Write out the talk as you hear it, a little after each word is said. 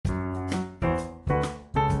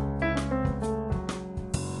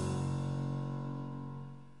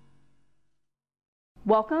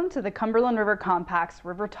Welcome to the Cumberland River Compact's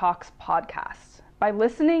River Talks podcast. By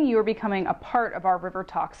listening, you are becoming a part of our River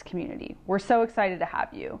Talks community. We're so excited to have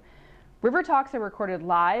you. River Talks are recorded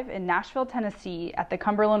live in Nashville, Tennessee at the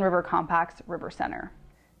Cumberland River Compact's River Center.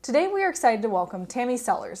 Today we are excited to welcome Tammy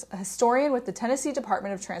Sellers, a historian with the Tennessee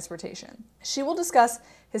Department of Transportation. She will discuss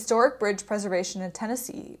historic bridge preservation in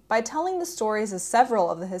Tennessee by telling the stories of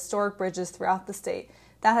several of the historic bridges throughout the state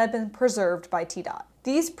that have been preserved by TDOT.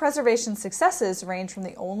 These preservation successes range from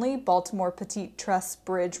the only Baltimore Petite Truss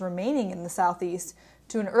Bridge remaining in the southeast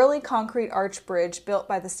to an early concrete arch bridge built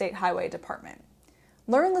by the State Highway Department.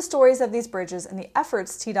 Learn the stories of these bridges and the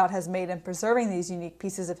efforts TDOT has made in preserving these unique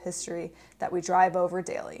pieces of history that we drive over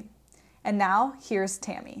daily. And now, here's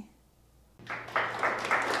Tammy.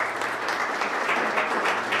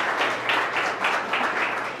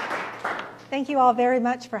 Thank you all very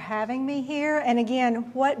much for having me here. And again,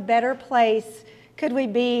 what better place could we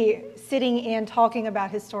be sitting and talking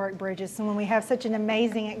about historic bridges when we have such an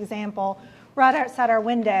amazing example right outside our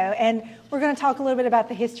window? And we're going to talk a little bit about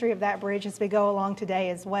the history of that bridge as we go along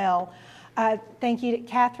today as well. Thank you to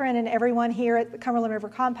Catherine and everyone here at the Cumberland River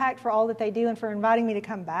Compact for all that they do and for inviting me to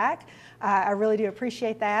come back. I really do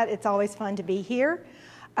appreciate that. It's always fun to be here.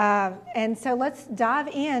 And so let's dive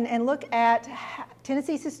in and look at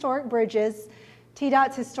Tennessee's historic bridges,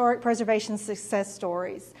 TDOT's historic preservation success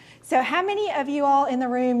stories. So how many of you all in the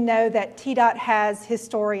room know that TDOT has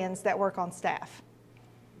historians that work on staff?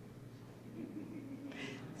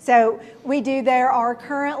 So we do. There are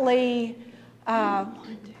currently,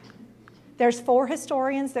 there's 4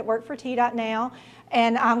 historians that work for TDOT now,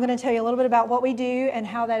 and I'm going to tell you a little bit about what we do and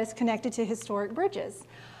how that is connected to historic bridges.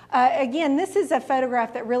 Again, this is a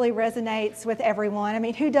photograph that really resonates with everyone. I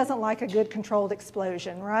mean, who doesn't like a good controlled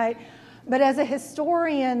explosion, right? But as a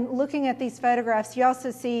historian looking at these photographs, you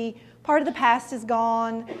also see part of the past is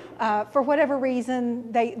gone. For whatever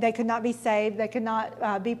reason, they could not be saved, they could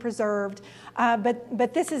not be preserved.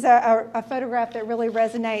 But this is a photograph that really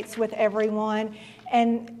resonates with everyone.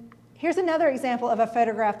 And here's another example of a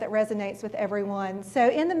photograph that resonates with everyone. So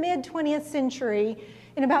in the mid-20th century,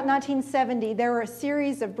 in about 1970, there were a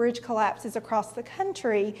series of bridge collapses across the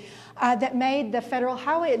country that made the Federal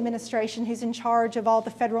Highway Administration, who's in charge of all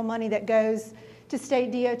the federal money that goes to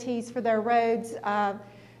state DOTs for their roads,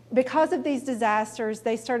 because of these disasters,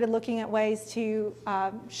 they started looking at ways to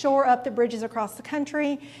shore up the bridges across the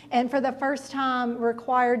country, and for the first time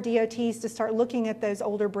required DOTs to start looking at those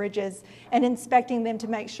older bridges and inspecting them to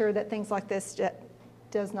make sure that things like this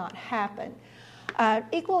does not happen.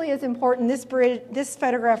 Equally as important, this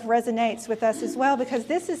photograph resonates with us as well because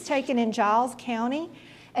this is taken in Giles County,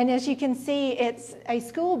 and as you can see, it's a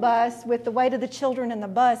school bus with the weight of the children in the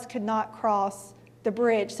bus could not cross the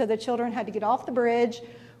bridge, so the children had to get off the bridge,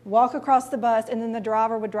 walk across the bus, and then the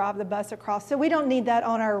driver would drive the bus across. So we don't need that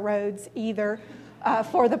on our roads either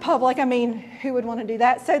for the public. I mean, who would want to do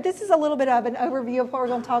that? So this is a little bit of an overview of what we're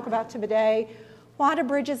going to talk about today. Why do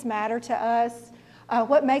bridges matter to us?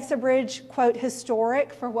 What makes a bridge, quote,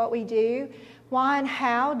 historic for what we do? Why and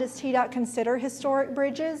how does TDOT consider historic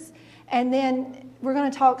bridges? And then we're going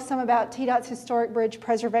to talk some about TDOT's historic bridge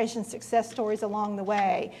preservation success stories along the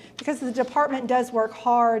way, because the department does work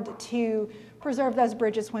hard to preserve those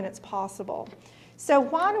bridges when it's possible. So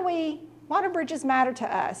why do bridges matter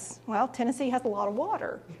to us? Well, Tennessee has a lot of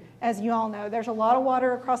water. As you all know, there's a lot of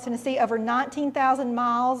water across Tennessee, over 19,000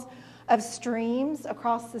 miles of streams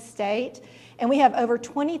across the state. And we have over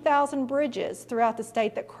 20,000 bridges throughout the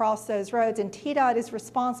state that cross those roads. And TDOT is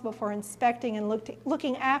responsible for inspecting and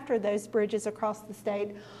looking after those bridges across the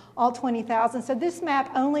state, all 20,000. So this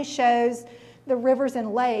map only shows the rivers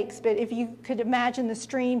and lakes, but if you could imagine the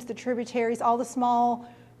streams, the tributaries, all the small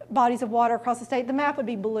bodies of water across the state, the map would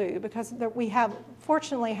be blue because we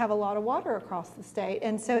fortunately have a lot of water across the state.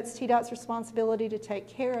 And so it's TDOT's responsibility to take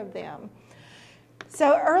care of them.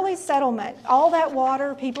 So early settlement, all that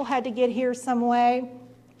water, people had to get here some way.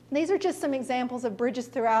 These are just some examples of bridges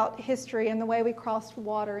throughout history and the way we crossed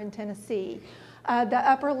water in Tennessee. The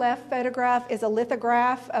upper left photograph is a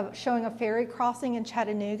lithograph showing a ferry crossing in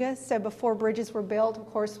Chattanooga. So before bridges were built, of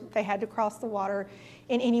course, they had to cross the water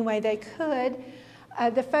in any way they could.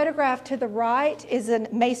 The photograph to the right is a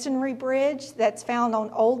masonry bridge that's found on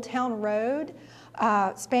Old Town Road,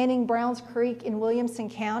 spanning Browns Creek in Williamson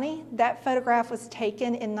County. That photograph was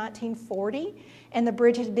taken in 1940, and the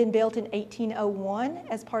bridge had been built in 1801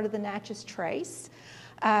 as part of the Natchez Trace,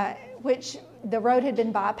 which the road had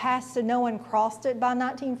been bypassed, so no one crossed it by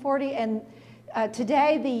 1940. And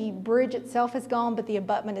today the bridge itself is gone, but the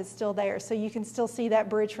abutment is still there, so you can still see that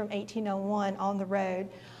bridge from 1801 on the road.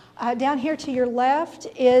 Down here to your left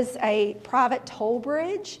is a private toll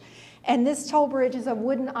bridge. And this toll bridge is a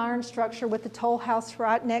wooden iron structure with the toll house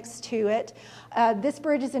right next to it. This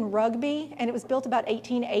bridge is in Rugby, and it was built about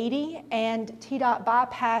 1880, and TDOT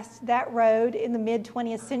bypassed that road in the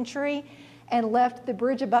mid-20th century and left the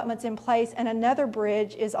bridge abutments in place, and another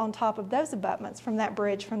bridge is on top of those abutments from that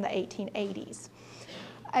bridge from the 1880s.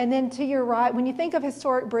 And then to your right, when you think of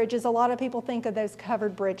historic bridges, a lot of people think of those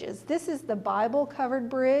covered bridges. This is the Bible covered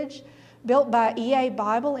bridge, built by E.A.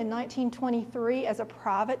 Bible in 1923 as a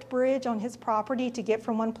private bridge on his property to get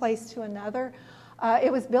from one place to another.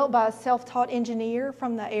 It was built by a self-taught engineer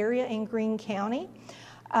from the area in Greene County.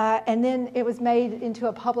 And then it was made into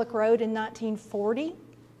a public road in 1940.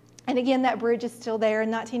 And again, that bridge is still there.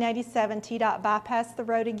 In 1987, TDOT bypassed the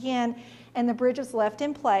road again, and the bridge was left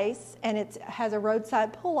in place, and it has a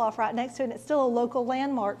roadside pull-off right next to it, and it's still a local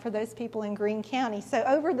landmark for those people in Greene County. So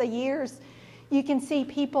over the years, you can see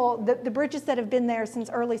people, the bridges that have been there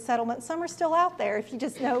since early settlement, some are still out there if you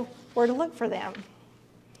just know where to look for them.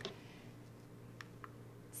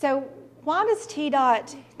 So why does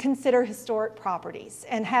TDOT consider historic properties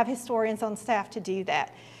and have historians on staff to do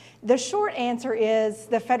that? The short answer is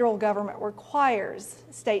the federal government requires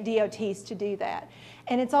state DOTs to do that.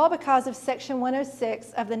 And it's all because of Section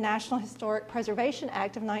 106 of the National Historic Preservation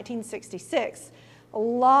Act of 1966. A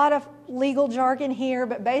lot of legal jargon here,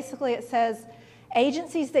 but basically it says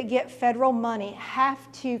agencies that get federal money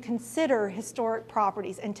have to consider historic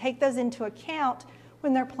properties and take those into account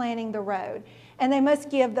when they're planning the road. And they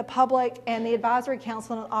must give the public and the advisory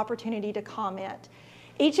council an opportunity to comment.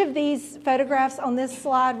 Each of these photographs on this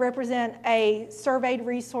slide represent a surveyed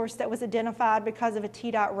resource that was identified because of a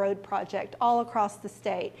TDOT road project all across the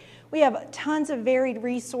state. We have tons of varied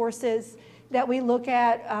resources that we look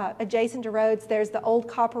at adjacent to roads. There's the Old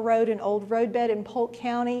Copper Road and Old Roadbed in Polk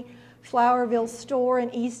County, Flowerville Store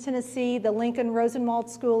in East Tennessee, the Lincoln Rosenwald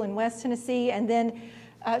School in West Tennessee, and then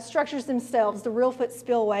structures themselves, the Reelfoot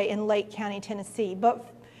Spillway in Lake County, Tennessee.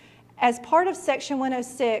 But as part of Section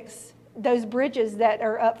 106, those bridges that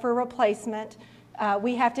are up for replacement,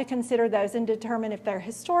 we have to consider those and determine if they're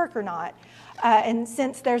historic or not. And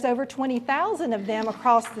since there's over 20,000 of them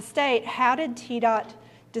across the state, how did TDOT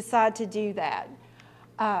decide to do that?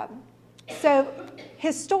 So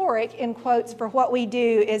historic, in quotes, for what we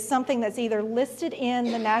do is something that's either listed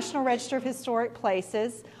in the National Register of Historic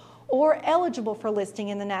Places or eligible for listing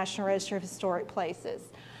in the National Register of Historic Places.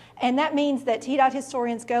 And that means that TDOT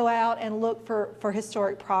historians go out and look for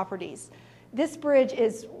historic properties. This bridge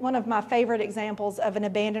is one of my favorite examples of an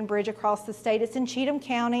abandoned bridge across the state. It's in Cheatham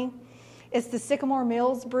County. It's the Sycamore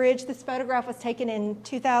Mills Bridge. This photograph was taken in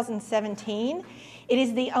 2017. It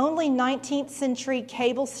is the only 19th century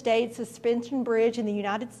cable-stayed suspension bridge in the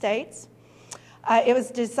United States. It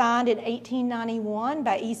was designed in 1891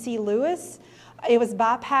 by E.C. Lewis. It was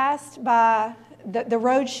bypassed by, the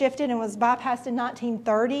road shifted and was bypassed in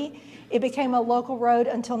 1930. It became a local road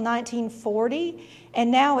until 1940, and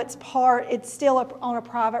now it's still on a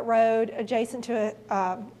private road adjacent to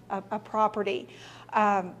a property.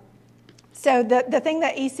 So the thing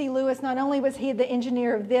that E.C. Lewis, not only was he the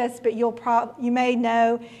engineer of this, but you may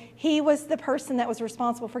know, he was the person that was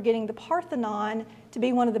responsible for getting the Parthenon to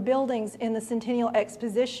be one of the buildings in the Centennial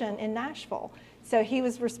Exposition in Nashville. So he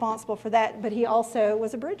was responsible for that, but he also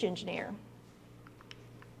was a bridge engineer.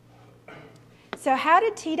 So how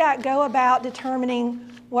did TDOT go about determining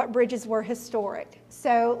what bridges were historic?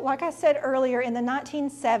 So like I said earlier, in the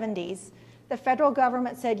 1970s, the federal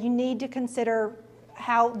government said you need to consider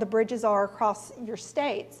how the bridges are across your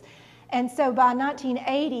states. And so by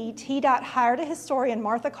 1980, TDOT hired a historian,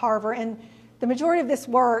 Martha Carver, and the majority of this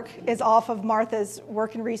work is off of Martha's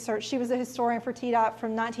work and research. She was a historian for TDOT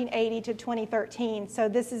from 1980 to 2013. So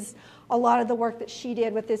this is a lot of the work that she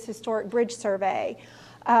did with this historic bridge survey.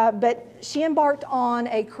 But she embarked on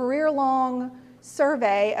a career-long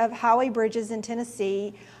survey of highway bridges in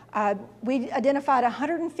Tennessee. We identified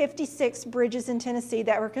 156 bridges in Tennessee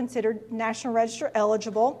that were considered National Register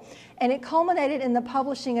eligible, and it culminated in the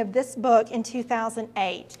publishing of this book in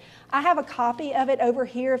 2008. I have a copy of it over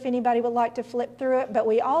here if anybody would like to flip through it, but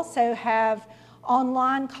we also have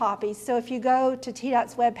online copies. So if you go to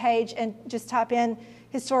TDOT's webpage and just type in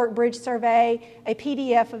Historic Bridge Survey, a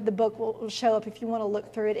PDF of the book will show up if you want to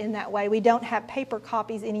look through it in that way. We don't have paper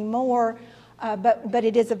copies anymore, but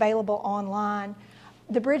it is available online.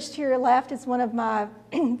 The bridge to your left is one of my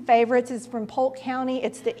favorites. It's from Polk County.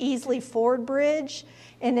 It's the Easley Ford Bridge,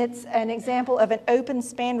 and it's an example of an open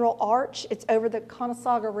spandrel arch. It's over the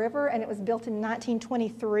Conasauga River, and it was built in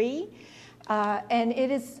 1923. And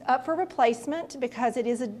it is up for replacement because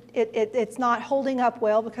it's not holding up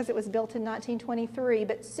well because it was built in 1923.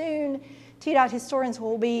 But soon, TDOT historians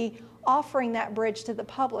will be offering that bridge to the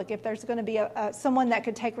public. If there's going to be someone that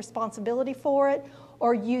could take responsibility for it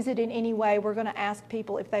or use it in any way, we're going to ask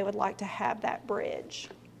people if they would like to have that bridge.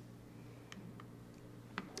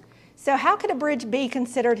 So how could a bridge be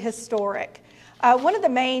considered historic? One of the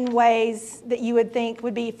main ways that you would think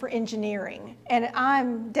would be for engineering. And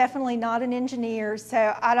I'm definitely not an engineer,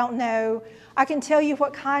 so I don't know. I can tell you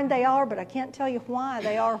what kind they are, but I can't tell you why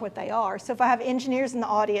they are what they are. So if I have engineers in the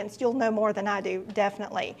audience, you'll know more than I do,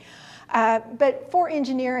 definitely. But for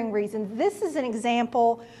engineering reasons, this is an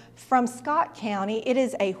example from Scott County. It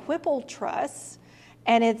is a Whipple truss,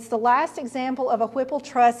 and it's the last example of a Whipple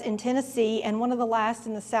truss in Tennessee and one of the last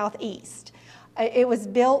in the Southeast. It was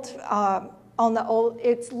built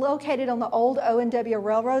it's located on the old O&W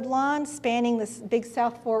Railroad line spanning this Big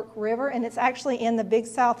South Fork River, and it's actually in the Big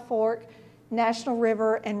South Fork National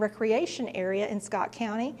River and Recreation Area in Scott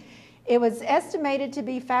County. It was estimated to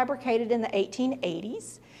be fabricated in the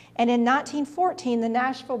 1880s, and in 1914, the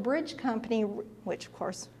Nashville Bridge Company, which of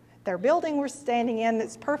course their building we're standing in,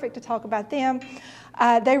 it's perfect to talk about them,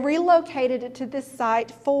 they relocated it to this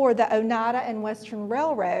site for the Oneida and Western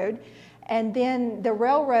Railroad. And then the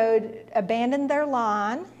railroad abandoned their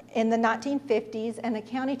line in the 1950s, and the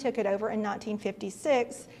county took it over in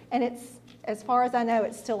 1956. And it's, as far as I know,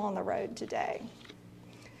 it's still on the road today.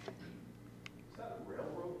 Is that a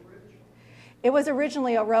railroad bridge? It was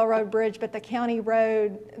originally a railroad bridge, but the county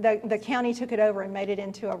took it over and made it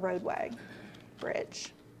into a roadway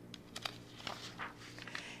bridge.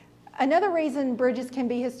 Another reason bridges can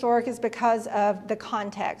be historic is because of the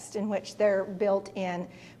context in which they're built in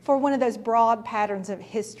for one of those broad patterns of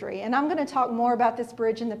history. And I'm going to talk more about this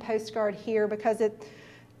bridge in the postcard here because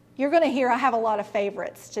you're going to hear I have a lot of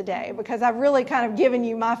favorites today because I've really kind of given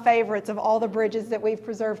you my favorites of all the bridges that we've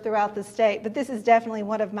preserved throughout the state, but this is definitely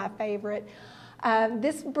one of my favorite.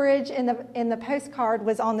 This bridge in the postcard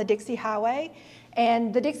was on the Dixie Highway.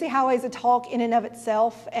 And the Dixie Highway is a talk in and of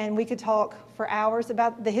itself, and we could talk for hours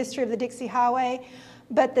about the history of the Dixie Highway.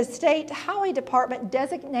 But the State Highway Department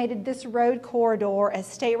designated this road corridor as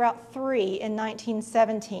State Route 3 in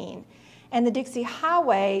 1917. And the Dixie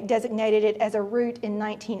Highway designated it as a route in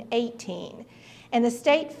 1918. And the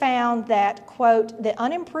state found that, quote, the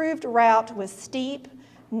unimproved route was steep,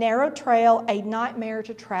 narrow trail, a nightmare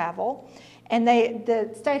to travel. And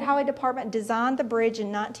the State Highway Department designed the bridge in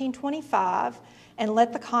 1925 and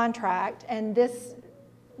let the contract. And this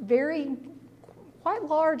quite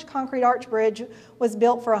large concrete arch bridge was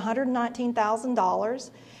built for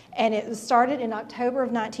 $119,000. And it was started in October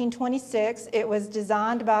of 1926. It was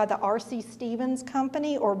designed by the R.C. Stevens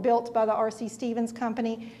Company, or built by the R.C. Stevens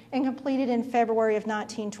Company, and completed in February of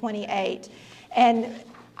 1928. And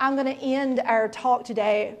I'm going to end our talk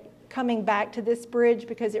today coming back to this bridge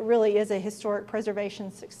because it really is a historic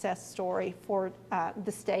preservation success story for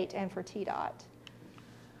the state and for TDOT.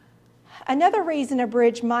 Another reason a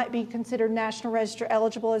bridge might be considered National Register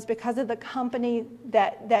eligible is because of the company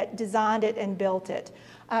that designed it and built it.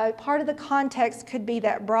 Part of the context could be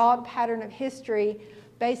that broad pattern of history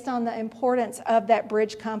based on the importance of that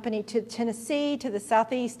bridge company to Tennessee, to the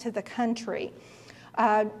Southeast, to the country.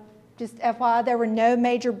 Just FYI, there were no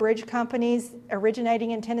major bridge companies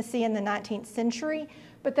originating in Tennessee in the 19th century,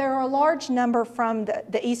 but there are a large number from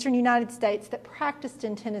the eastern United States that practiced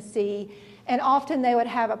in Tennessee, and often they would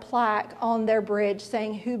have a plaque on their bridge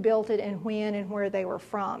saying who built it and when and where they were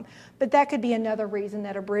from. But that could be another reason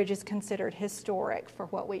that a bridge is considered historic for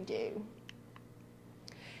what we do.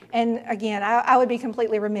 And again, I would be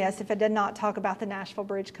completely remiss if I did not talk about the Nashville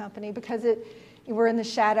Bridge Company because we're in the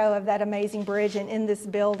shadow of that amazing bridge and in this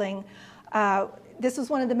building. This was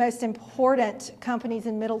one of the most important companies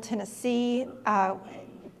in Middle Tennessee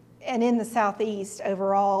and in the Southeast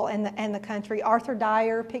overall and the country. Arthur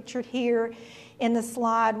Dyer, pictured here in the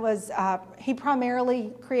slide, he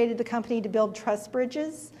primarily created the company to build truss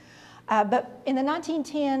bridges. But in the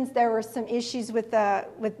 1910s, there were some issues with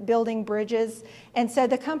building bridges, and so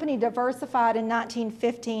the company diversified in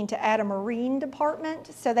 1915 to add a marine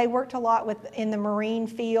department. So they worked a lot in the marine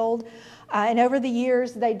field, and over the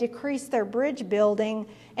years, they decreased their bridge building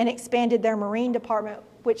and expanded their marine department,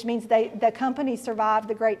 which means the company survived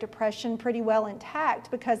the Great Depression pretty well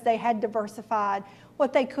intact because they had diversified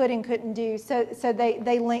what they could and couldn't do. So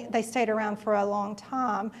they stayed around for a long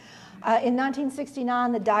time. In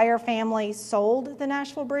 1969, the Dyer family sold the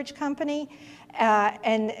Nashville Bridge Company,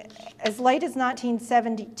 and as late as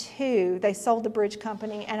 1972, they sold the bridge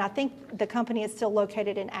company, and I think the company is still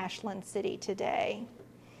located in Ashland City today.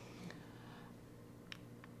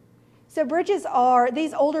 So bridges are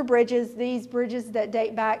these older bridges, these bridges that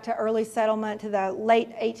date back to early settlement to the late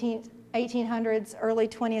 1800s, early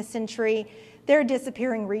 20th century. They're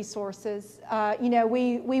disappearing resources.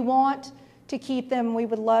 We want to keep them. We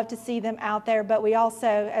would love to see them out there, but we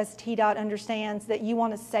also, as TDOT understands, that you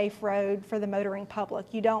want a safe road for the motoring public.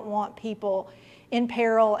 You don't want people in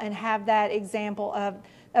peril and have that example of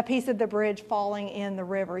a piece of the bridge falling in the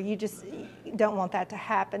river. You just don't want that to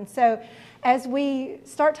happen. So as we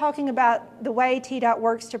start talking about the way TDOT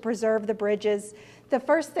works to preserve the bridges, the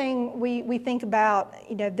first thing we think about,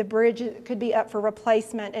 the bridge could be up for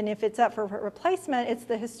replacement, and if it's up for replacement, it's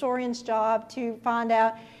the historian's job to find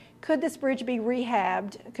out, could this bridge be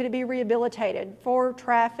rehabbed? Could it be rehabilitated for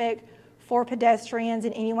traffic, for pedestrians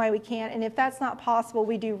in any way we can? And if that's not possible,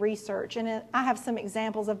 we do research. And I have some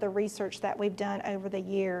examples of the research that we've done over the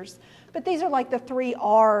years. But these are like the 3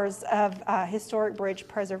 R's of historic bridge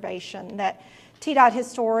preservation that TDOT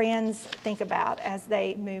historians think about as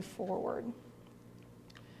they move forward.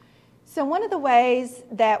 So one of the ways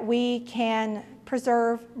that we can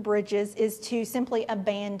preserve bridges is to simply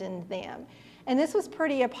abandon them. And this was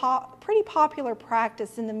pretty popular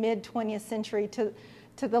practice in the mid-20th century to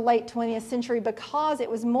the late 20th century because it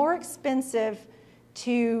was more expensive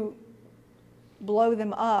to blow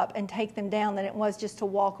them up and take them down than it was just to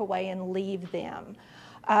walk away and leave them.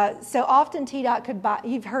 So often TDOT could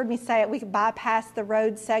you've heard me say it, we could bypass the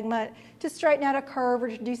road segment to straighten out a curve or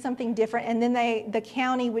to do something different, and then the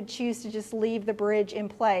county would choose to just leave the bridge in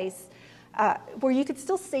place where you could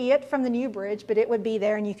still see it from the new bridge, but it would be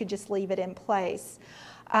there and you could just leave it in place.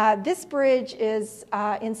 This bridge is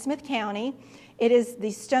in Smith County. It is the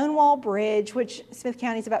Stonewall Bridge, which Smith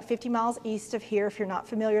County is about 50 miles east of here. If you're not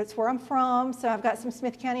familiar, it's where I'm from. So I've got some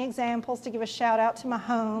Smith County examples to give a shout out to my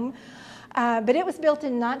home. But it was built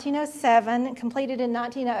in 1907 and completed in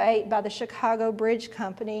 1908 by the Chicago Bridge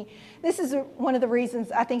Company. This is one of the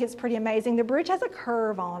reasons I think it's pretty amazing. The bridge has a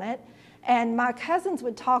curve on it. And my cousins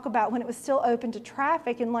would talk about when it was still open to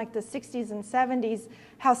traffic in like the 60s and 70s,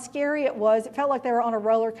 how scary it was. It felt like they were on a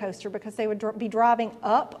roller coaster because they would be driving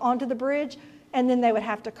up onto the bridge and then they would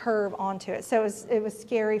have to curve onto it. So it was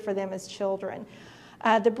scary for them as children.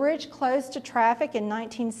 The bridge closed to traffic in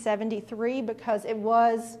 1973 because it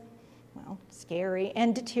was, scary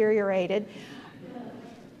and deteriorated.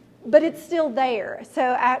 But it's still there.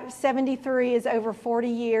 So 73 is over 40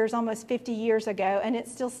 years, almost 50 years ago, and it's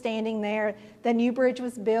still standing there. The new bridge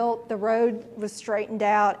was built, the road was straightened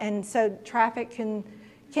out, and so traffic can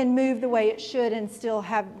move the way it should and still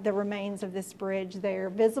have the remains of this bridge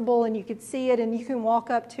there visible, and you can see it and you can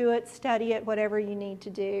walk up to it, study it, whatever you need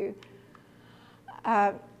to do.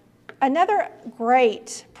 Another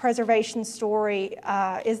great preservation story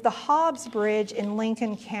is the Hobbs Bridge in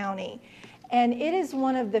Lincoln County. And it is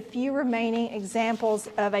one of the few remaining examples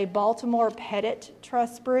of a Baltimore Pettit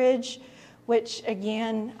Truss Bridge, which,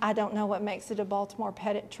 again, I don't know what makes it a Baltimore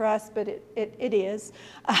Pettit Truss, but it is.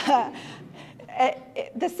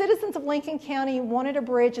 The citizens of Lincoln County wanted a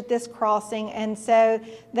bridge at this crossing, and so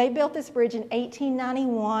they built this bridge in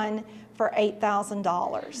 1891 for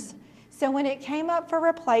 $8,000. So when it came up for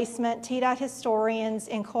replacement, TDOT historians,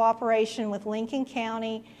 in cooperation with Lincoln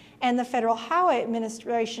County and the Federal Highway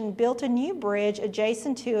Administration, built a new bridge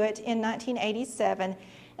adjacent to it in 1987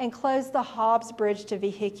 and closed the Hobbs Bridge to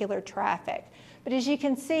vehicular traffic. But as you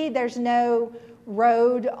can see, there's no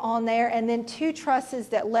road on there, and then 2 trusses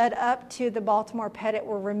that led up to the Baltimore Pettit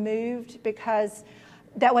were removed because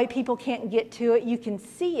that way people can't get to it. You can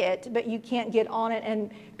see it, but you can't get on it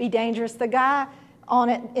and be dangerous. The guy on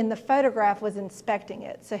it in the photograph was inspecting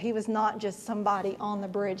it, so he was not just somebody on the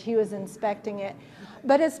bridge, he was inspecting it.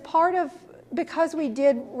 But as part of, because we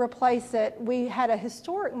did replace it, we had a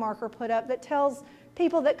historic marker put up that tells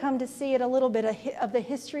people that come to see it a little bit of the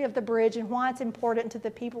history of the bridge and why it's important to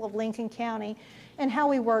the people of Lincoln County and how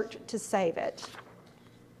we worked to save it.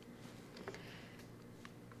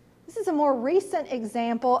 This is a more recent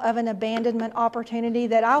example of an abandonment opportunity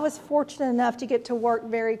that I was fortunate enough to get to work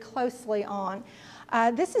very closely on.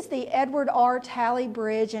 This is the Edward R. Talley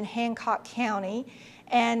Bridge in Hancock County.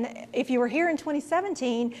 And if you were here in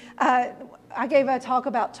 2017, I gave a talk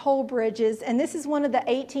about toll bridges, and this is one of the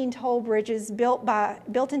 18 toll bridges built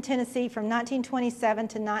in Tennessee from 1927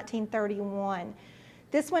 to 1931.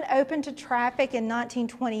 This one opened to traffic in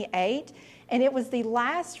 1928, and it was the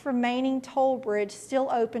last remaining toll bridge still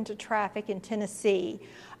open to traffic in Tennessee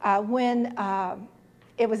when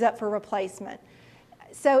it was up for replacement.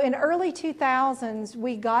 So in early 2000s,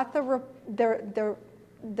 we got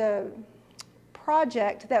the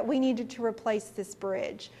project that we needed to replace this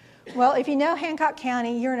bridge. Well, if you know Hancock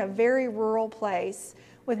County, you're in a very rural place.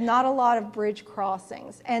 with not a lot of bridge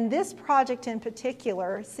crossings. And this project in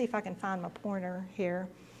particular, see if I can find my pointer here.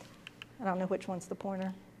 I don't know which one's the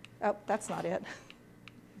pointer. Oh, that's not it.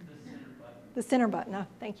 The center button. Oh,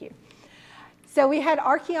 thank you. So we had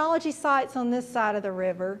archaeology sites on this side of the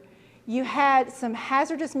river. You had some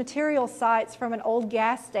hazardous material sites from an old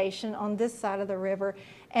gas station on this side of the river.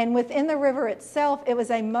 And within the river itself, it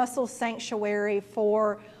was a mussel sanctuary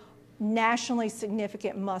for nationally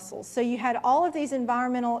significant mussels. So you had all of these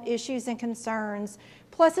environmental issues and concerns,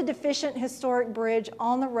 plus a deficient historic bridge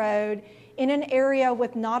on the road in an area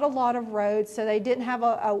with not a lot of roads, so they didn't have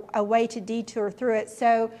a way to detour through it.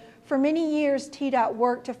 So for many years, TDOT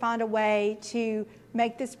worked to find a way to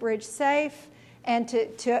make this bridge safe and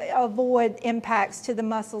to avoid impacts to the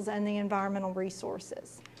mussels and the environmental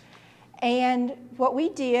resources. And what we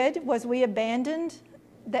did was we abandoned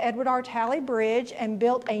the Edward R. Talley Bridge and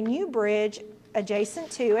built a new bridge adjacent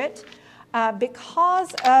to it.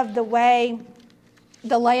 Because of the way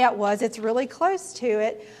the layout was, it's really close to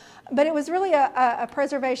it, but it was really a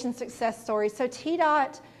preservation success story. So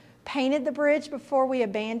TDOT painted the bridge before we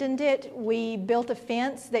abandoned it. We built a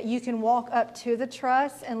fence that you can walk up to the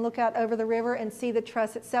truss and look out over the river and see the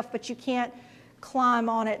truss itself, but you can't climb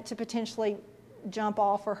on it to potentially jump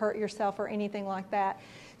off or hurt yourself or anything like that.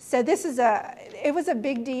 So it was a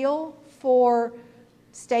big deal for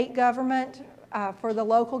state government, for the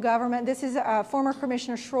local government. This is former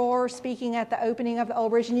Commissioner Schroer speaking at the opening of the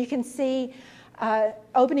old bridge, and you can see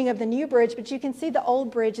opening of the new bridge, but you can see the old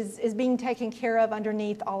bridge is being taken care of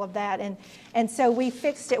underneath all of that. And so we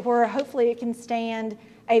fixed it where hopefully it can stand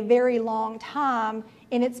a very long time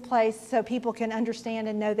in its place so people can understand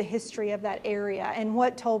and know the history of that area and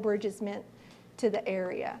what toll bridges meant to the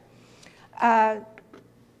area.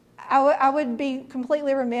 I would be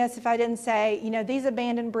completely remiss if I didn't say, these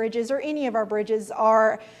abandoned bridges or any of our bridges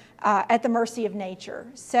are at the mercy of nature.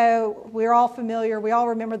 So we're all familiar, we all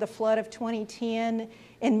remember the flood of 2010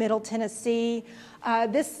 in Middle Tennessee.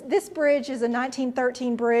 This bridge is a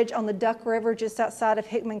 1913 bridge on the Duck River just outside of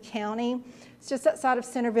Hickman County. It's just outside of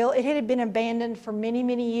Centerville. It had been abandoned for many,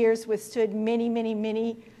 many years, withstood many, many,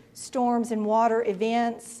 many storms and water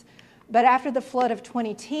events. But after the flood of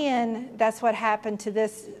 2010, that's what happened to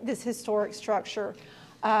this historic structure.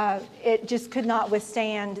 It just could not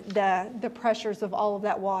withstand the pressures of all of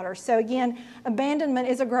that water. So again, abandonment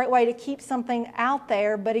is a great way to keep something out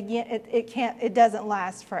there, but again, it doesn't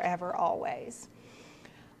last forever always.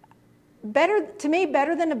 Better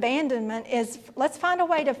than abandonment is let's find a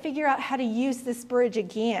way to figure out how to use this bridge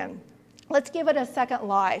again. Let's give it a second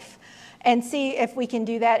life and see if we can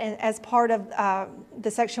do that as part of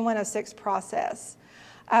the Section 106 process.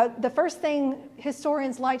 The first thing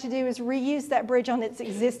historians like to do is reuse that bridge on its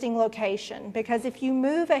existing location, because if you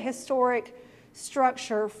move a historic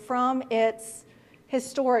structure from its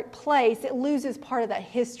historic place, it loses part of that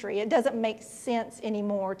history. It doesn't make sense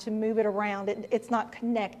anymore to move it around. It's not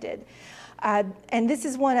connected. And this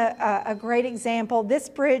is a great example. This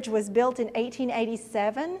bridge was built in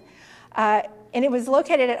 1887. And it was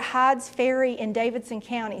located at Hyde's Ferry in Davidson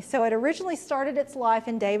County. So it originally started its life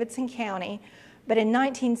in Davidson County, but in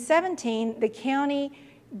 1917, the county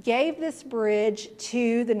gave this bridge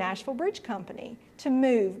to the Nashville Bridge Company to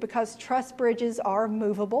move because truss bridges are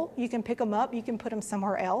movable. You can pick them up, you can put them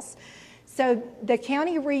somewhere else. So the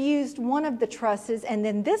county reused one of the trusses, and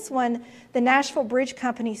then this one, the Nashville Bridge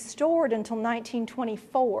Company stored until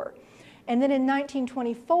 1924. And then in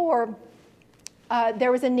 1924,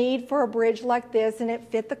 there was a need for a bridge like this, and it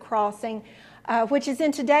fit the crossing, which is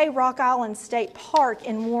in today Rock Island State Park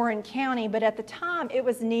in Warren County, but at the time it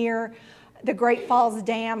was near the Great Falls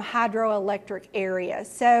Dam hydroelectric area.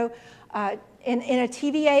 So in a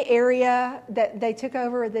TVA area that they took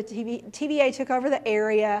over, the TVA took over the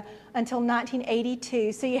area until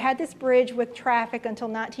 1982. So you had this bridge with traffic until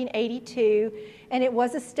 1982, and it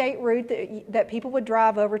was a state route that people would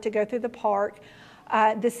drive over to go through the park.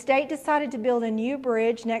 The state decided to build a new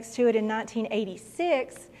bridge next to it in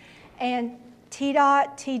 1986, and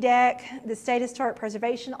TDOT, TDEC, the State Historic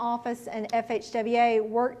Preservation Office, and FHWA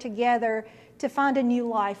worked together to find a new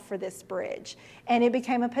life for this bridge. And it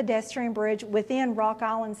became a pedestrian bridge within Rock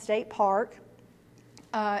Island State Park.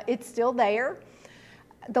 It's still there.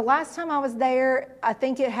 The last time I was there, I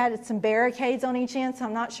think it had some barricades on each end, so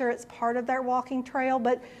I'm not sure it's part of their walking trail,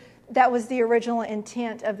 but that was the original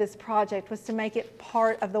intent of this project, was to make it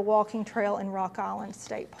part of the walking trail in Rock Island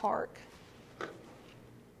State Park.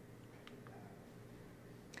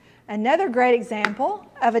 Another great example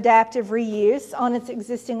of adaptive reuse on its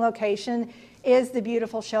existing location is the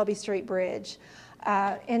beautiful Shelby Street Bridge.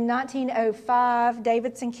 In 1905,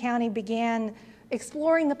 Davidson County began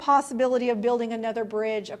exploring the possibility of building another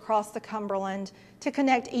bridge across the Cumberland to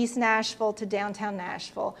connect East Nashville to downtown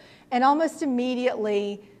Nashville. And almost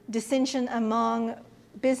immediately, dissension among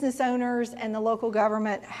business owners and the local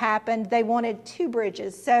government happened. They wanted two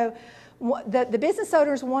bridges. So the business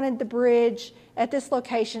owners wanted the bridge at this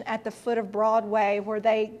location at the foot of Broadway where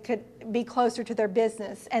they could be closer to their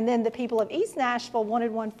business. And then the people of East Nashville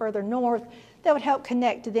wanted one further north that would help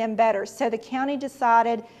connect to them better. So the county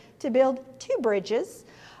decided to build two bridges.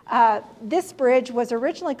 This bridge was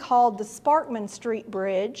originally called the Sparkman Street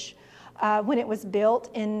Bridge when it was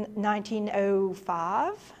built in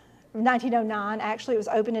 1909, actually. It was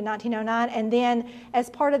opened in 1909. And then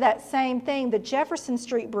as part of that same thing, the Jefferson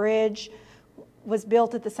Street Bridge was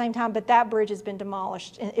built at the same time, but that bridge has been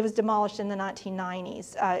demolished. It was demolished in the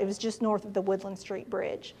 1990s. It was just north of the Woodland Street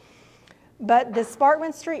Bridge. But the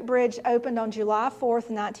Sparkman Street Bridge opened on July 4th,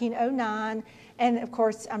 1909. And of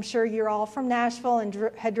course, I'm sure you're all from Nashville and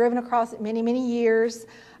had driven across it many, many years.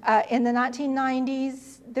 In the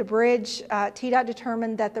 1990s, the bridge, TDOT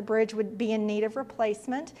determined that the bridge would be in need of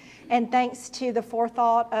replacement. And thanks to the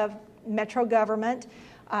forethought of Metro government,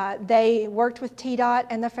 they worked with TDOT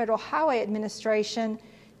and the Federal Highway Administration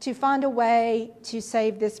to find a way to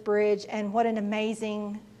save this bridge, and what an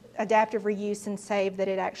amazing adaptive reuse and save that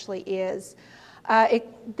it actually is.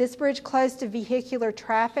 This bridge closed to vehicular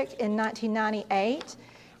traffic in 1998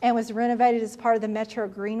 and was renovated as part of the Metro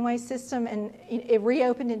Greenway system, and it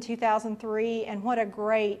reopened in 2003, and what a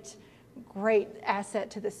great asset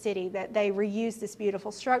to the city that they reused this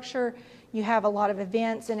beautiful structure. You have a lot of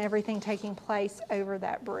events and everything taking place over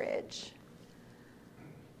that bridge.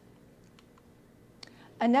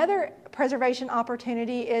 Another preservation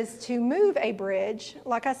opportunity is to move a bridge.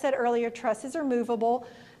 Like I said earlier, trusses are movable.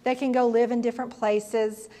 They can go live in different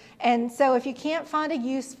places. And so if you can't find a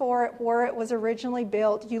use for it where it was originally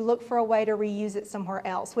built, you look for a way to reuse it somewhere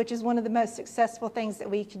else, which is one of the most successful things that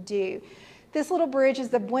we could do. This little bridge is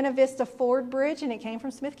the Buena Vista Ford Bridge, and it came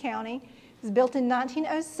from Smith County. It was built in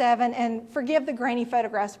 1907, and forgive the grainy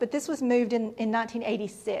photographs, but this was moved in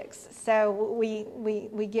 1986. So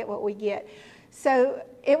we get what we get. So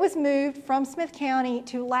it was moved from Smith County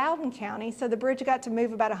to Loudoun County, so the bridge got to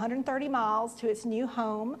move about 130 miles to its new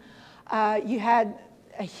home. You had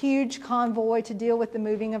a huge convoy to deal with the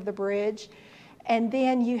moving of the bridge. And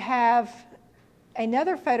then you have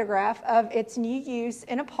another photograph of its new use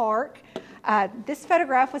in a park. This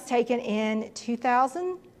photograph was taken in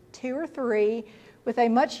 2002 or 3 with a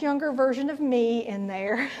much younger version of me in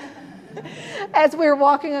there as we were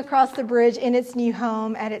walking across the bridge in its new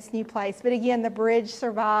home at its new place. But again, the bridge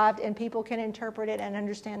survived, and people can interpret it and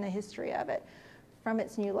understand the history of it from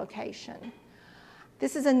its new location.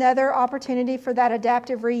 This is another opportunity for that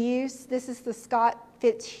adaptive reuse. This is the Scott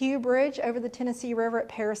Fitzhugh Bridge over the Tennessee River at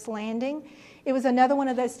Paris Landing. It was another one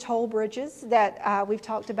of those toll bridges that we've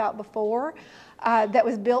talked about before that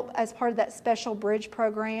was built as part of that special bridge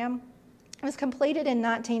program. It was completed in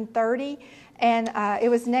 1930, and it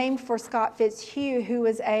was named for Scott Fitzhugh, who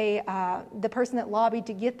was the person that lobbied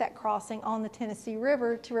to get that crossing on the Tennessee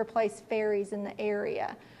River to replace ferries in the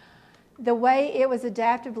area. The way it was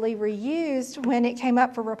adaptively reused when it came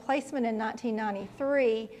up for replacement in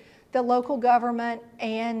 1993, the local government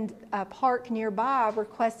and a park nearby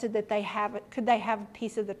requested that could they have a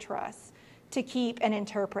piece of the truss to keep and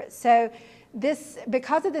interpret. So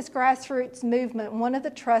because of this grassroots movement, one of the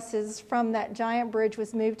trusses from that giant bridge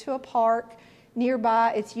was moved to a park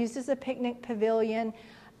nearby. It's used as a picnic pavilion,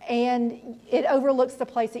 and it overlooks the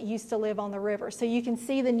place it used to live on the river. So you can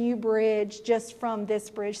see the new bridge just from this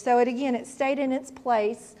bridge. So it stayed in its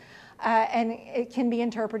place, and it can be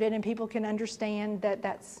interpreted, and people can understand that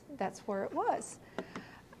that's where it was.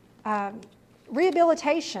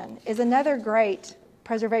 Rehabilitation is another great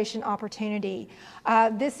preservation opportunity.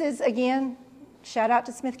 This is, again, shout out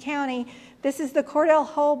to Smith County. This is the Cordell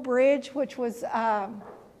Hull Bridge, which was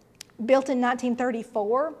built in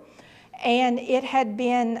 1934, and it had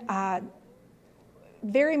been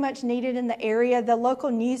very much needed in the area. The local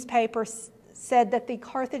newspaper said that the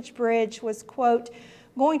Carthage Bridge was, quote,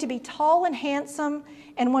 going to be tall and handsome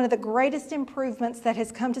and one of the greatest improvements that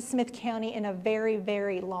has come to Smith County in a very,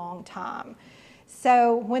 very long time.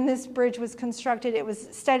 So when this bridge was constructed, it was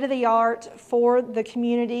state-of-the-art for the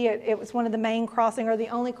community. It was one of the main crossing, or the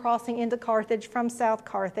only crossing into Carthage from South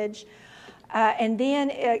Carthage. And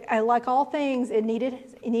then, like all things, it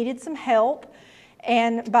needed some help.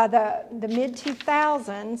 And by the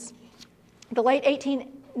mid-2000s, the late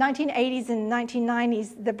 1980s and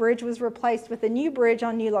 1990s, the bridge was replaced with a new bridge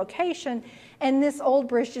on new location. And this old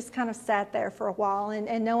bridge just kind of sat there for a while,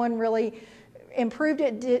 and no one really improved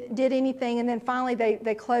it, did anything, and then finally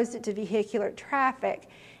they closed it to vehicular traffic.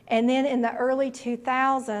 And then in the early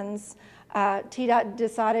 2000s, TDOT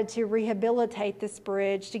decided to rehabilitate this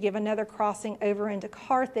bridge to give another crossing over into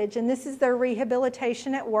Carthage, and this is their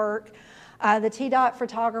rehabilitation at work. The TDOT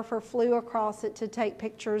photographer flew across it to take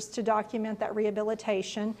pictures to document that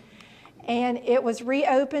rehabilitation. And it was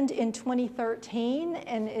reopened in 2013,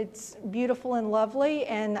 and it's beautiful and lovely,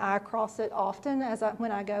 and I cross it often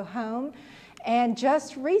when I go home. And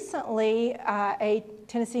just recently, a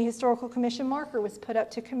Tennessee Historical Commission marker was put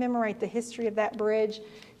up to commemorate the history of that bridge.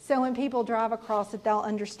 So when people drive across it, they'll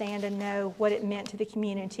understand and know what it meant to the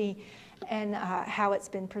community and how it's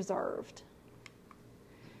been preserved.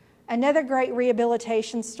 Another great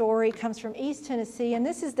rehabilitation story comes from East Tennessee, and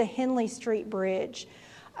this is the Henley Street Bridge.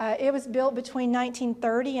 It was built between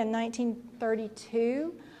 1930 and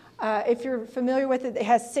 1932. If you're familiar with it, it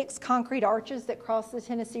has 6 concrete arches that cross the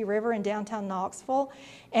Tennessee River in downtown Knoxville.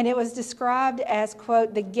 And it was described as,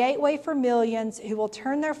 quote, the gateway for millions who will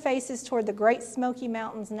turn their faces toward the Great Smoky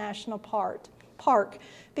Mountains National Park,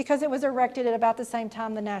 because it was erected at about the same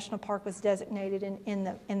time the national park was designated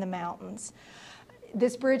in the mountains.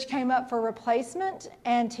 This bridge came up for replacement,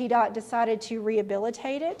 and TDOT decided to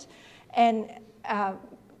rehabilitate it and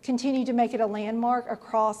continue to make it a landmark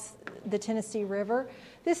across the Tennessee River.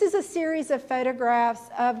 This is a series of photographs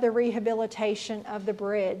of the rehabilitation of the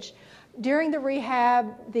bridge. During the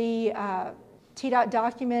rehab, the TDOT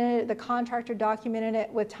documented it, the contractor documented it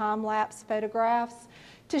with time-lapse photographs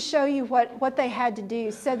to show you what they had to do.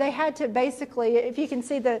 So they had to basically, if you can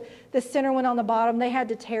see the center one on the bottom, they had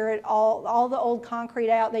to tear it all the old concrete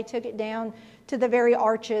out. They took it down to the very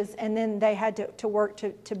arches, and then they had to work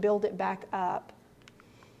to build it back up.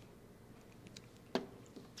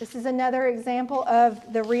 This is another example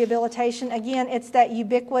of the rehabilitation. Again, it's that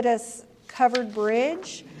ubiquitous covered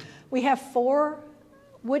bridge. We have 4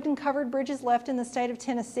 wooden covered bridges left in the state of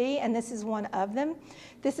Tennessee, and this is one of them.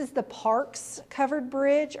 This is the Parks covered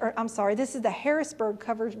bridge, this is the Harrisburg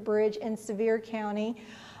covered bridge in Sevier County.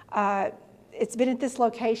 It's been at this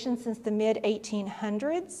location since the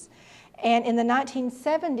mid-1800s. And in the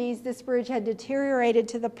 1970s, this bridge had deteriorated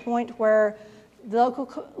to the point where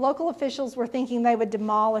local officials were thinking they would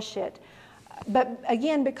demolish it. But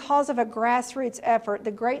again, because of a grassroots effort,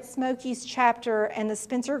 the Great Smokies chapter and the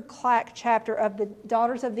Spencer Clack chapter of the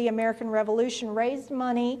Daughters of the American Revolution raised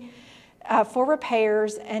money for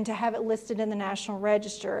repairs and to have it listed in the National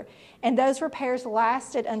Register. And those repairs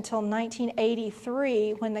lasted until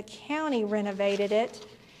 1983 when the county renovated it.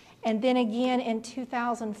 And then again in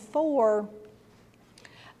 2004,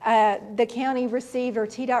 the county received, or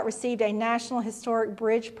TDOT received, a National Historic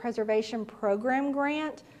Bridge Preservation Program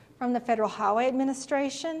grant from the Federal Highway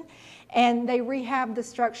Administration, and they rehabbed the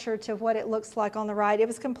structure to what it looks like on the right. It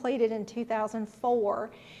was completed in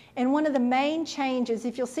 2004, and one of the main changes,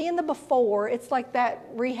 if you'll see in the before, it's like that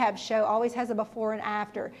rehab show always has a before and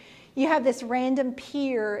after. You have this random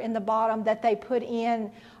pier in the bottom that they put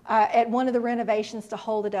in at one of the renovations to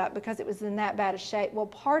hold it up because it was in that bad a shape. Well,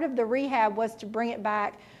 part of the rehab was to bring it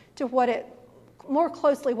back to more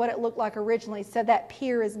closely what it looked like originally. So that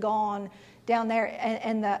pier is gone down there,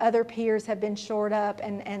 and the other piers have been shored up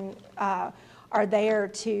and are there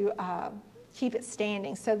to keep it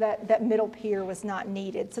standing. So that middle pier was not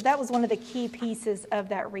needed. So that was one of the key pieces of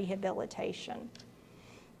that rehabilitation.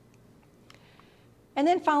 And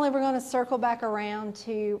then finally, we're going to circle back around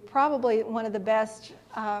to probably one of the best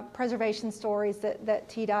preservation stories that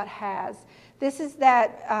TDOT has. This is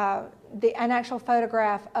an actual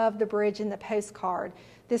photograph of the bridge in the postcard.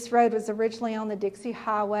 This road was originally on the Dixie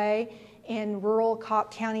Highway in rural Cobb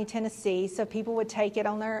County, Tennessee, so people would take it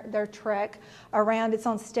on their trek around. It's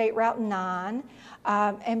on State Route 9.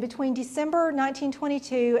 And between December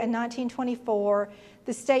 1922 and 1924,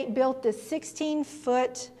 the state built this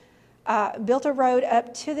 16-foot built a road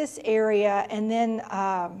up to this area, and then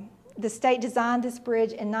the state designed this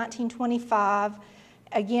bridge in 1925.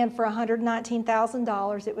 Again, for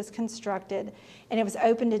 $119,000 it was constructed, and it was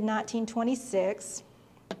opened in 1926.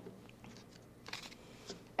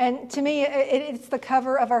 And to me, it's the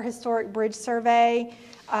cover of our historic bridge survey.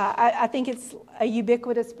 I think it's a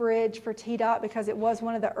ubiquitous bridge for TDOT because it was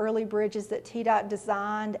one of the early bridges that TDOT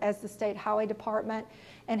designed as the State Highway Department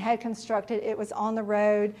and had constructed. It was on the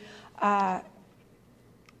road. And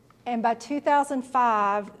by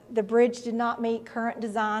 2005, the bridge did not meet current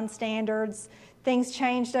design standards. Things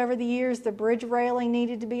changed over the years. The bridge railing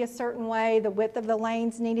needed to be a certain way. The width of the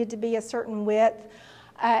lanes needed to be a certain width.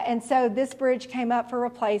 And so this bridge came up for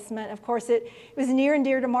replacement. Of course, it was near and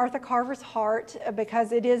dear to Martha Carver's heart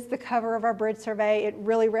because it is the cover of our bridge survey. It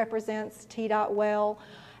really represents TDOT well.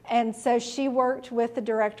 And so she worked with the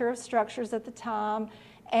director of structures at the time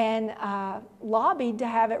and lobbied to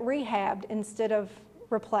have it rehabbed instead of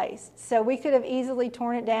replaced. So we could have easily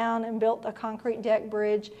torn it down and built a concrete deck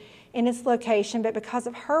bridge in its location, but because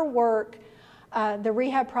of her work, the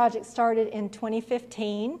rehab project started in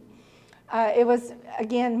 2015. It was,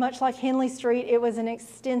 again, much like Henley Street, it was an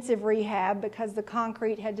extensive rehab because the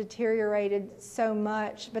concrete had deteriorated so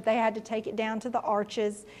much, but they had to take it down to the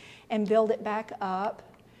arches and build it back up.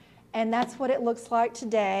 And that's what it looks like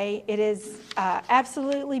today. It is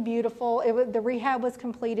absolutely beautiful. The rehab was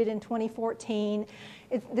completed in 2014.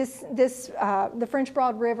 The French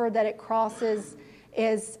Broad River that it crosses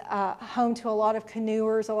is home to a lot of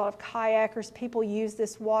canoers, a lot of kayakers. People use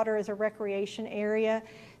this water as a recreation area.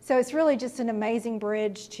 So it's really just an amazing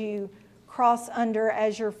bridge to cross under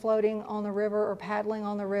as you're floating on the river or paddling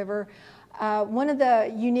on the river. One of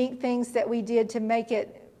the unique things that we did to make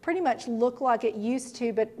it pretty much look like it used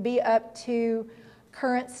to, but be up to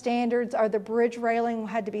current standards, are the bridge railing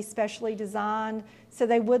had to be specially designed. So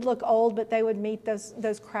they would look old, but they would meet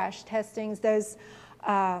those crash testings, the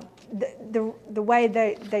way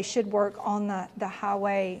they should work on the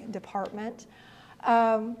highway department.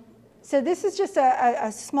 So this is just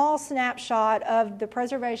a small snapshot of the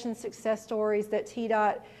preservation success stories that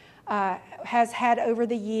TDOT has had over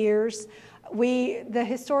the years. The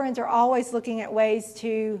historians are always looking at ways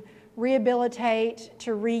to rehabilitate,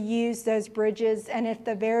 to reuse those bridges, and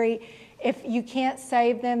if you can't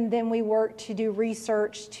save them, then we work to do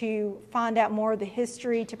research to find out more of the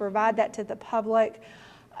history, to provide that to the public.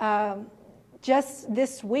 Just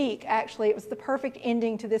this week, actually, it was the perfect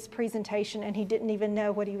ending to this presentation, and he didn't even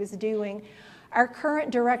know what he was doing. Our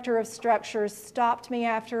current director of structures stopped me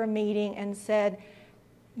after a meeting and said,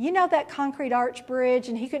 "You know that concrete arch bridge?"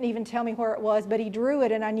 And he couldn't even tell me where it was, but he drew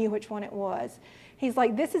it and I knew which one it was. He's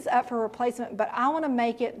like, "This is up for replacement, but I want to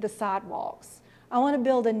make it the sidewalks. I want to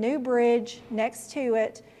build a new bridge next to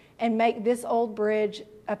it and make this old bridge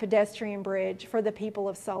a pedestrian bridge for the people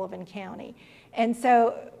of Sullivan County." And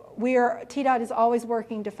so TDOT is always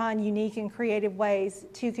working to find unique and creative ways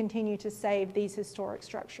to continue to save these historic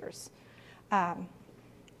structures.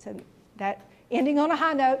 So that ending on a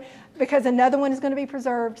high note, because another one is going to be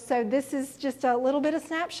preserved. So this is just a little bit of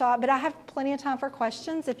snapshot, but I have plenty of time for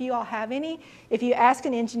questions if you all have any. If you ask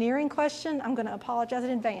an engineering question, I'm going to apologize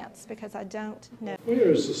in advance because I don't know.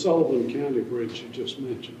 Where is the Sullivan County Bridge you just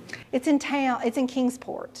mentioned? It's in town. It's in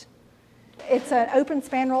Kingsport. It's an open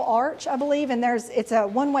spandrel arch, I believe, and it's a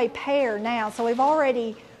one-way pair now. So we've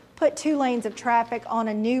already put 2 lanes of traffic on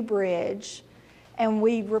a new bridge, and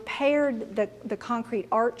we repaired the concrete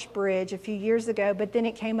arch bridge a few years ago, but then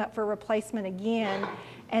it came up for replacement again.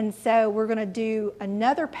 And so we're going to do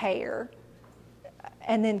another pair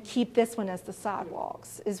and then keep this one as the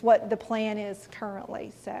sidewalks, is what the plan is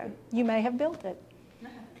currently. So you may have built it.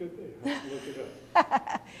 Could be. I'll look it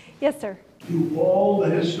up. Yes, sir. Do all the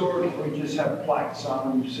historic bridges have plaques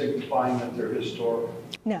on them signifying that they're historic?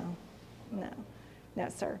 No,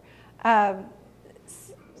 sir.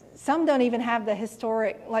 Some don't even have the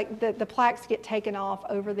historic, like the plaques get taken off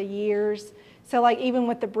over the years. So like even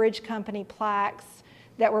with the bridge company plaques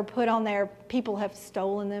that were put on there, people have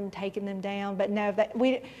stolen them, taken them down. But no,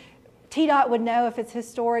 TDOT would know if it's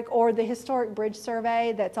historic, or the historic bridge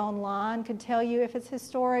survey that's online could tell you if it's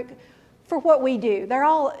historic for what we do.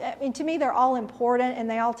 To me, they're all important and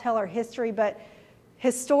they all tell our history, but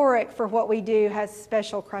historic for what we do has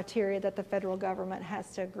special criteria that the federal government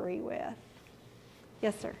has to agree with.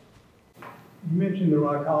 Yes, sir. You mentioned the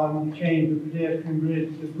Rock Island change, the pedestrian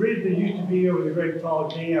bridge. The bridge that used to be over the Great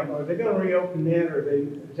Falls Dam, are they going to reopen that, or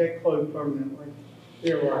is that closed permanently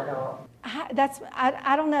there, Rock Island?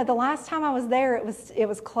 I don't know. The last time I was there, it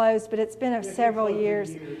was closed, but it's been several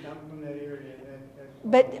years.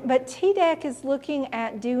 But TDEC is looking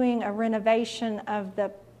at doing a renovation of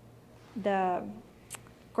the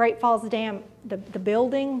Great Falls Dam, the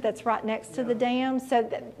building that's right next to the dam. So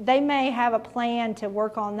they may have a plan to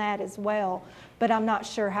work on that as well, but I'm not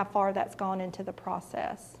sure how far that's gone into the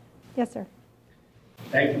process. Yes, sir.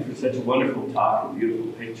 Thank you for such a wonderful talk and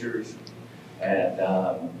beautiful pictures. And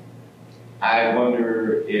I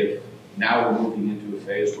wonder if now we're moving into a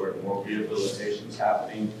phase where more rehabilitation is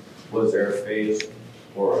happening. Was there a phase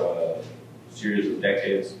for a series of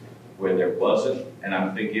decades where there wasn't? And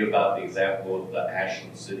I'm thinking about the example of the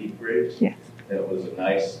Ashland City Bridge. Yeah. That was a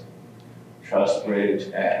nice truss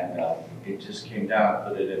bridge, and it just came down.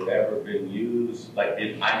 Could it have ever been used? Like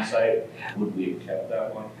in hindsight, would we have kept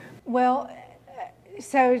that one? Well,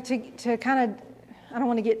 so to kind of, I don't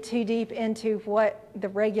want to get too deep into what the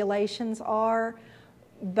regulations are,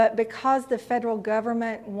 but because the federal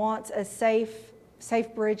government wants a safe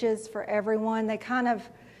safe bridges for everyone. They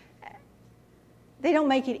don't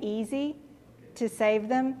make it easy to save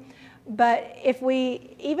them. But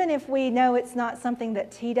even if we know it's not something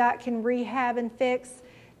that TDOT can rehab and fix,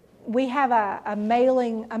 we have a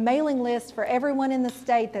mailing list for everyone in the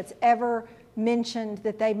state that's ever mentioned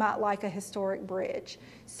that they might like a historic bridge.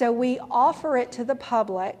 So we offer it to the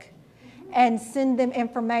public and send them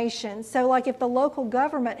information. So like if the local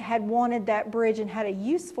government had wanted that bridge and had a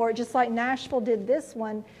use for it, just like Nashville did this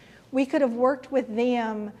one, we could have worked with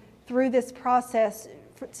them through this process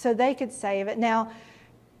so they could save it. Now,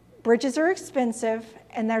 bridges are expensive,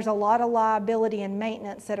 and there's a lot of liability and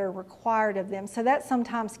maintenance that are required of them. So that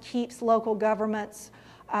sometimes keeps local governments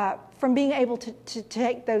from being able to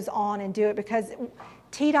take those on and do it, because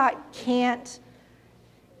TDOT can't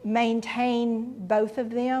maintain both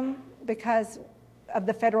of them because of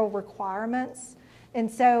the federal requirements. And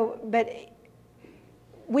so, but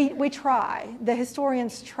we try, the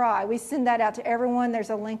historians try. We send that out to everyone. There's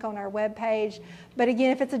a link on our webpage. But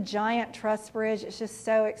again, if it's a giant truss bridge, it's just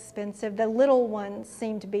so expensive. The little ones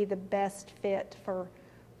seem to be the best fit for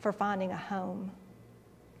finding a home.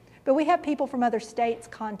 But we have people from other states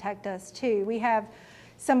contact us too. We have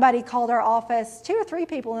somebody called our office, 2 or 3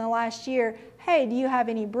 people in the last year, hey, do you have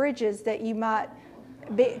any bridges that you might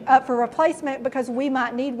be up for replacement, because we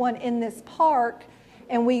might need one in this park.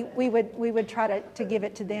 And we would try to give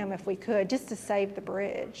it to them if we could, just to save the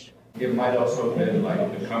bridge. It might also have been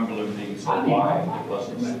like the Cumberland being so wide, there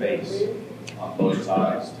wasn't space on both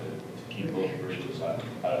sides to keep both bridges. I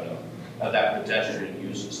don't know. That pedestrian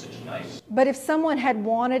use is such nice. But if someone had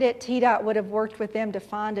wanted it, TDOT would have worked with them to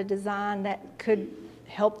find a design that could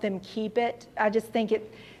help them keep it. I just think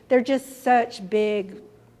they're just such big,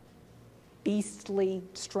 beastly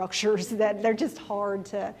structures that they're just hard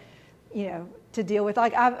to, to deal with.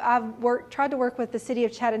 Like I've tried to work with the city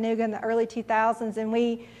of Chattanooga in the early 2000s, and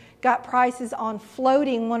we got prices on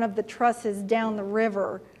floating one of the trusses down the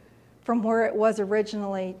river from where it was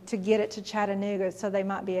originally to get it to Chattanooga so they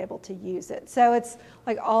might be able to use it. So it's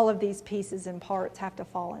like all of these pieces and parts have to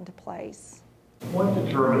fall into place. What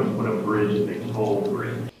determines when a bridge is a toll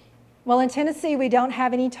bridge? Well, in Tennessee, we don't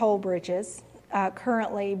have any toll bridges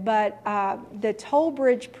currently, but the toll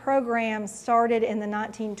bridge program started in the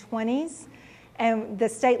 1920s, and the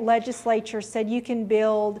state legislature said you can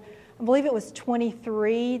build, I believe it was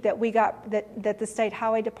 23 that we got, that the state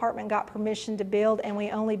highway department got permission to build, and we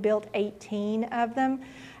only built 18 of them.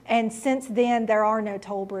 And since then, there are no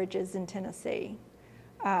toll bridges in Tennessee.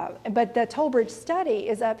 But the toll bridge study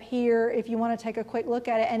is up here if you want to take a quick look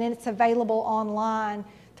at it, and it's available online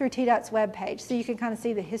through TDOT's webpage, so you can kind of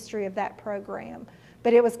see the history of that program.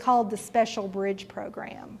 But it was called the Special Bridge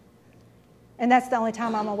Program. And that's the only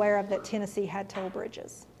time I'm aware of that Tennessee had toll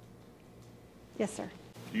bridges. Yes, sir.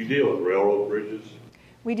 Do you deal with railroad bridges?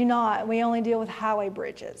 We do not. We only deal with highway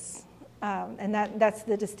bridges. And that's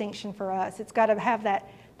the distinction for us. It's got to have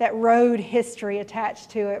that road history attached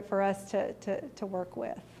to it for us to work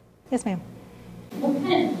with. Yes, ma'am. What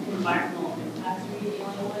kind of environmental impacts are you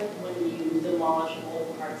dealing with when you demolish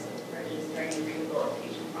old parts of bridges during the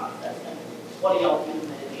rehabilitation process? And what do y'all do to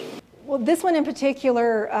mitigate? Well, this one in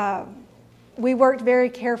particular, we worked very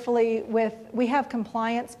carefully with, we have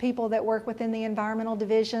compliance people that work within the environmental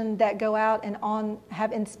division that go out and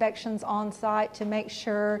have inspections on site to make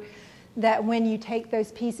sure that when you take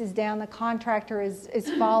those pieces down, the contractor is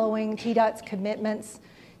following TDOT's commitments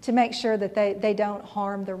to make sure that they don't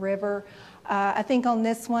harm the river. I think on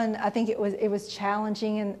this one, I think it was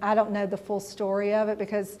challenging, and I don't know the full story of it,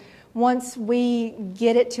 because once we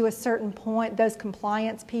get it to a certain point, those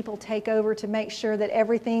compliance people take over to make sure that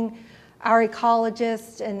everything our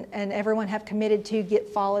ecologists and everyone have committed to get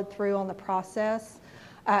followed through on the process,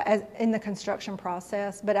 in the construction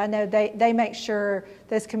process. But I know they make sure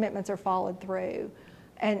those commitments are followed through,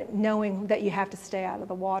 and knowing that you have to stay out of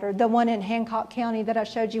the water. The one in Hancock County that I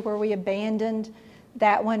showed you where we abandoned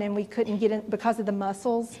that one and we couldn't get in because of the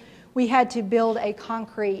mussels, we had to build a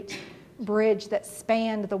concrete bridge that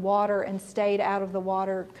spanned the water and stayed out of the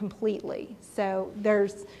water completely. So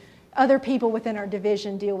there's other people within our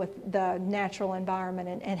division deal with the natural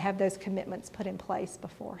environment and have those commitments put in place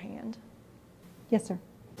beforehand. Yes, sir.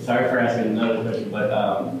 Sorry for asking another question,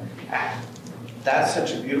 but that's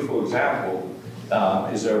such a beautiful example.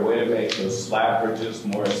 Is there a way to make those slab bridges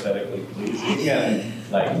more aesthetically pleasing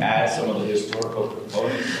and like add some of the historical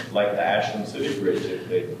components, like the Ashland City Bridge, if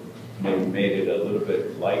they maybe made it a little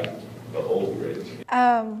bit like the old bridge?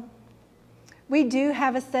 We do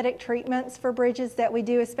have aesthetic treatments for bridges that we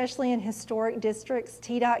do, especially in historic districts.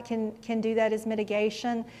 TDOT can do that as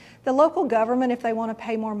mitigation. The local government, if they want to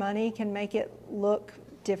pay more money, can make it look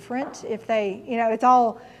different if they, it's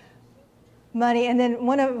all money. And then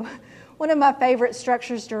one of my favorite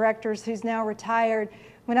structures directors who's now retired,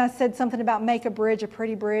 when I said something about make a bridge a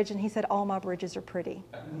pretty bridge, and he said, all my bridges are pretty.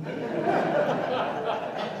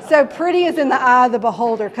 So pretty is in the eye of the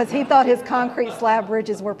beholder, because he thought his concrete slab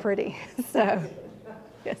bridges were pretty. So,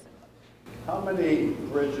 yes. How many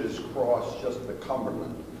bridges cross just the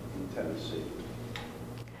Cumberland in Tennessee?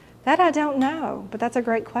 That I don't know, but that's a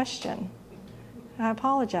great question. I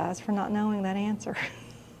apologize for not knowing that answer.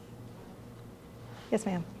 Yes,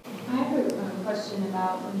 ma'am. I have a question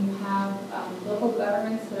about when you have local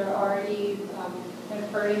governments that are already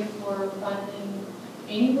converting for funding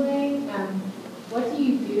anyway. What do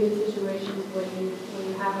you do in situations when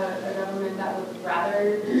you have a government that would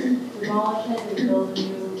rather demolish it and build a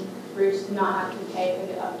new bridge to not have to pay for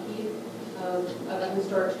the upkeep of a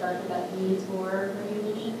historic structure that needs more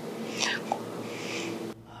regulation?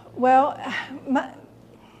 Well,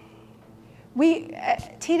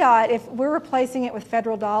 TDOT, if we're replacing it with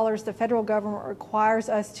federal dollars, the federal government requires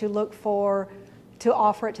us to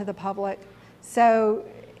offer it to the public. So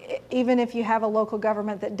even if you have a local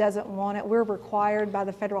government that doesn't want it, we're required by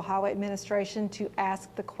the Federal Highway Administration to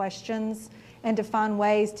ask the questions and to find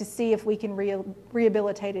ways to see if we can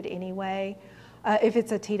rehabilitate it anyway. If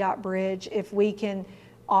it's a TDOT bridge, if we can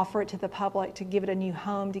offer it to the public, to give it a new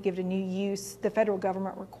home, to give it a new use, the federal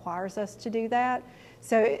government requires us to do that.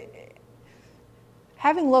 So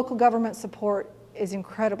having local government support is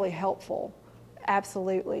incredibly helpful,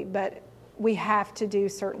 absolutely, but we have to do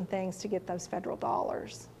certain things to get those federal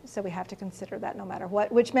dollars. So we have to consider that no matter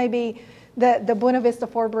what, which may be the Buena Vista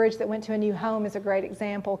Ford Bridge that went to a new home is a great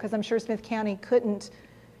example, because I'm sure Smith County couldn't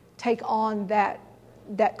take on that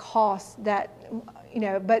cost, but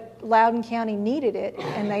Loudoun County needed it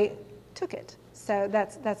and they took it. So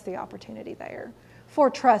that's the opportunity there. For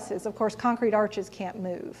trusses, of course, concrete arches can't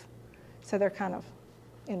move, so they're kind of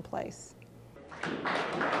in place.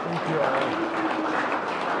 Thank you,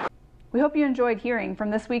 Allie. We hope you enjoyed hearing from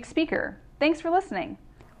this week's speaker. Thanks for listening.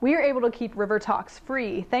 We are able to keep River Talks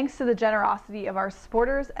free thanks to the generosity of our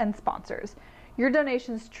supporters and sponsors. Your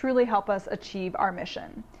donations truly help us achieve our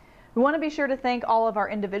mission. We want to be sure to thank all of our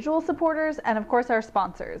individual supporters and, of course, our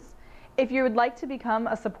sponsors. If you would like to become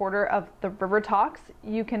a supporter of the River Talks,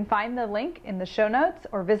 you can find the link in the show notes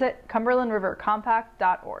or visit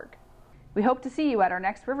cumberlandrivercompact.org. We hope to see you at our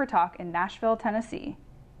next River Talk in Nashville, Tennessee.